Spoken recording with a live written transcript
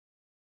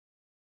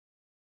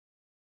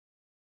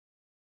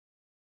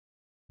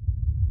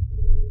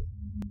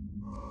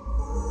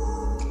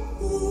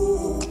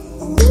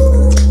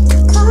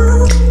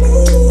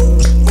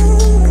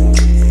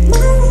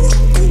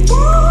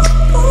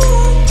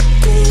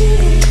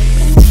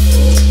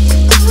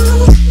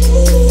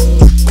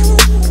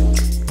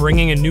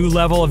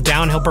level of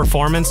downhill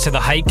performance to the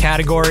hike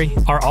category,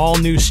 our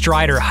all-new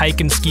Strider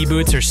hike and ski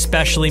boots are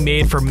specially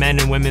made for men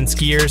and women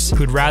skiers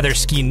who'd rather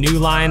ski new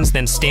lines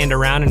than stand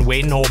around and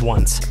wait in old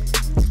ones.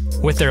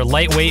 With their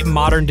lightweight,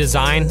 modern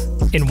design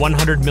and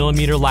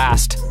 100mm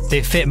last,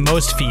 they fit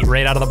most feet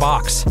right out of the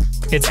box.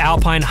 Its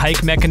alpine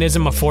hike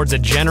mechanism affords a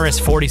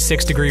generous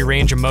 46-degree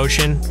range of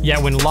motion,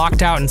 yet when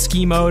locked out in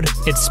ski mode,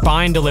 its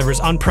spine delivers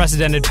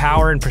unprecedented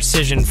power and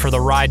precision for the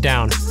ride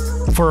down.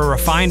 For a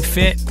refined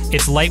fit,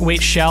 its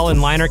lightweight shell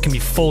and liner can be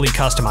fully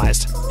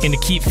customized. And to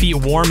keep feet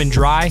warm and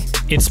dry,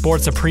 it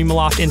sports a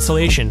Primaloft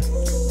insulation.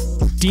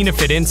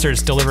 Dynafit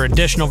inserts deliver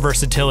additional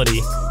versatility,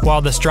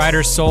 while the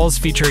Strider's soles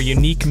feature a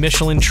unique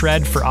Michelin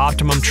tread for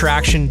optimum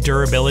traction,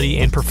 durability,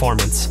 and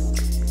performance.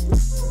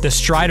 The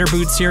Strider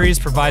boot series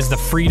provides the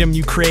freedom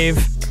you crave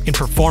and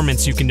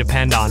performance you can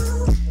depend on.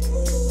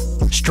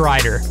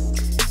 Strider.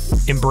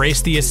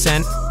 Embrace the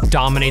ascent,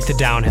 dominate the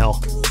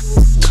downhill.